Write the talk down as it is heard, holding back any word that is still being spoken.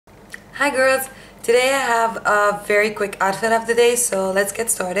Hi girls! Today I have a very quick outfit of the day, so let's get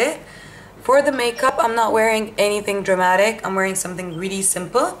started. For the makeup, I'm not wearing anything dramatic. I'm wearing something really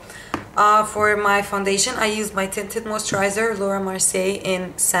simple. For my foundation, I use my tinted moisturizer, Laura Mercier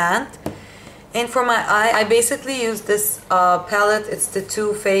in Sand. And for my eye, I basically use this palette. It's the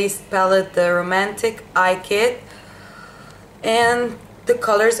Too Faced palette, the Romantic Eye Kit. And the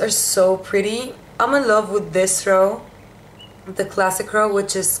colors are so pretty. I'm in love with this row, the classic row,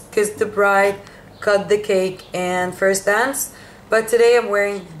 which is Kiss the Bride, Cut the Cake, and First Dance. But today I'm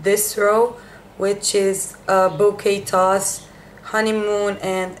wearing this row, which is Bouquet Toss, Honeymoon,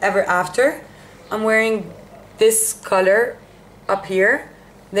 and Ever After. I'm wearing this color up here,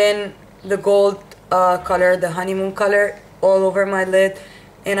 then the gold color, the honeymoon color, all over my lid,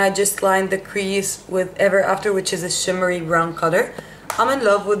 and I just lined the crease with Ever After, which is a shimmery brown color. I'm in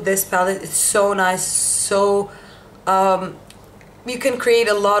love with this palette. It's so nice, so you can create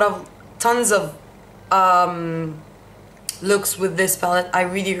tons of looks with this palette. I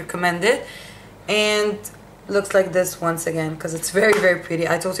really recommend it, and looks like this once again because it's very pretty.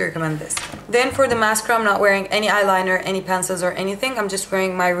 I totally recommend this. Then for the mascara, I'm not wearing any eyeliner, any pencils or anything. I'm just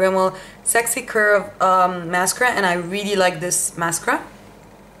wearing my Rimmel Sexy Curve mascara, and I really like this mascara.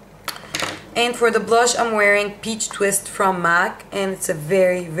 And for the blush, I'm wearing Peach Twist from MAC, and it's a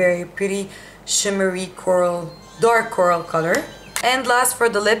very pretty shimmery coral, dark coral color. And last, for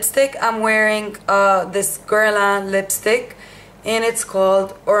the lipstick, I'm wearing this Guerlain lipstick, and it's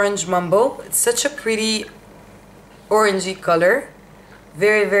called Orange Mumbo. It's such a pretty orangey color,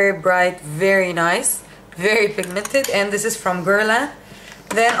 very bright, very nice, very pigmented, and this is from Guerlain.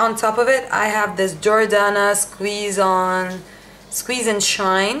 Then on top of it, I have this Jordana Squeeze and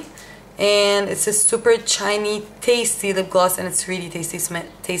Shine, and it's a super shiny, tasty lip gloss, and it's really tasty,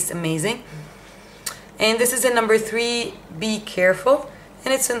 tastes amazing. And this is in number 3, Be Careful,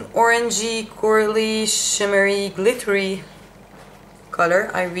 and it's an orangey, corally, shimmery, glittery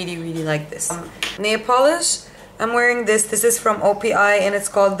color. I really like this. Nail polish, I'm wearing this. This is from OPI, and it's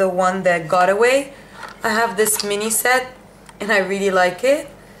called The One That Got Away. I have this mini set, and I really like it.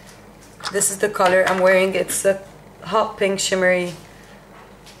 This is the color I'm wearing. It's a hot pink shimmery,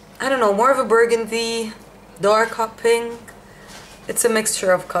 I don't know, more of a burgundy, dark hot pink. It's a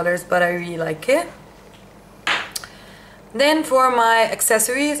mixture of colors, but I really like it. Then for my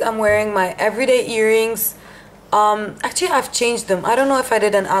accessories, I'm wearing my everyday earrings. Actually, I've changed them. I don't know if I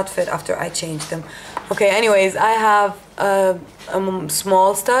did an outfit after I changed them. Okay, anyways, I have a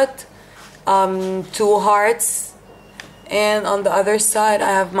small stud, 2 hearts, and on the other side I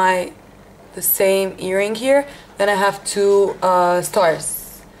have the same earring here. Then I have 2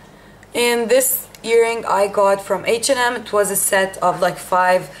 stars. And this earring I got from H&M. It was a set of like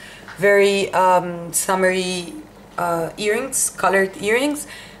 5 very summery earrings, colored earrings.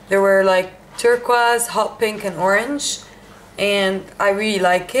 There were like turquoise, hot pink, and orange, and I really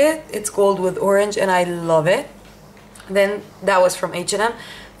like it. It's gold with orange, and I love it. Then that was from H&M.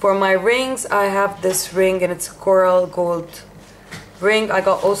 For my rings, I have this ring, and it's a coral gold ring. I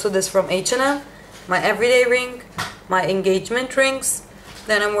got also this from H&M. My everyday ring, my engagement rings.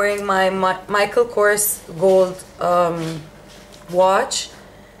 Then I'm wearing my Michael Kors gold watch,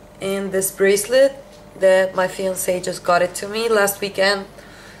 and this bracelet that my fiance just got it to me last weekend.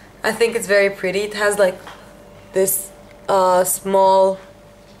 I think it's very pretty. It has like this small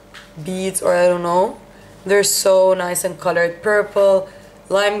beads, or I don't know. They're so nice and colored. Purple,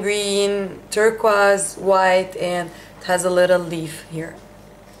 lime green, turquoise, white, and it has a little leaf here.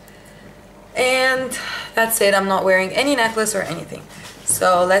 And that's it. I'm not wearing any necklace or anything.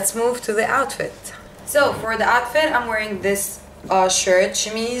 So let's move to the outfit. So for the outfit, I'm wearing this shirt,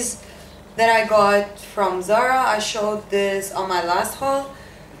 chemise, that I got from Zara. I showed this on my last haul.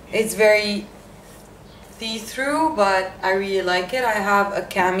 It's very see-through, but I really like it. I have a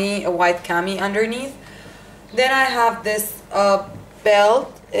cami, a white cami underneath. Then I have this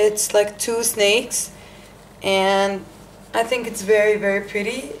belt. It's like 2 snakes, and I think it's very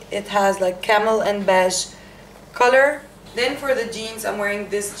pretty. It has like camel and beige color. Then for the jeans, I'm wearing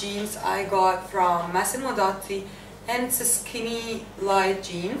this jeans I got from Massimo Dutti, and it's a skinny light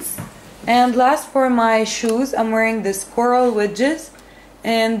jeans. And last, for my shoes, I'm wearing this coral wedges,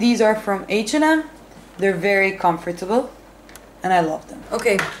 and these are from H&M. They're very comfortable, and I love them.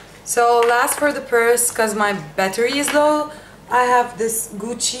 Okay, so last, for the purse, because my battery is low, I have this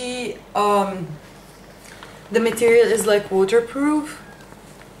Gucci. The material is like waterproof,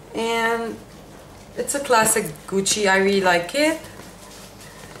 and it's a classic Gucci. I really like it,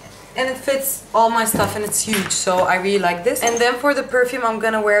 and it fits all my stuff, and it's huge, so I really like this. And then for the perfume, I'm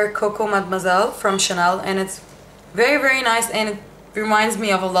gonna wear Coco Mademoiselle from Chanel, and it's very nice, and reminds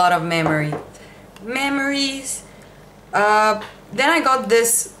me of a lot of memories. Then I got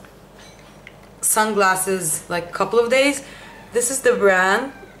this sunglasses like a couple of days. This is the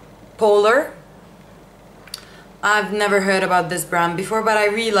brand Polar. I've never heard about this brand before, but I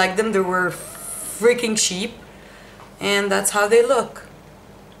really like them. They were freaking cheap, and that's how they look.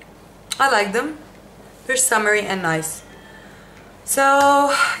 I like them. They're summery and nice.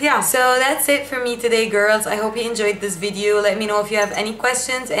 So yeah, so that's it for me today, girls. I hope you enjoyed this video. Let me know if you have any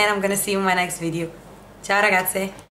questions, and I'm gonna see you in my next video. Ciao ragazze.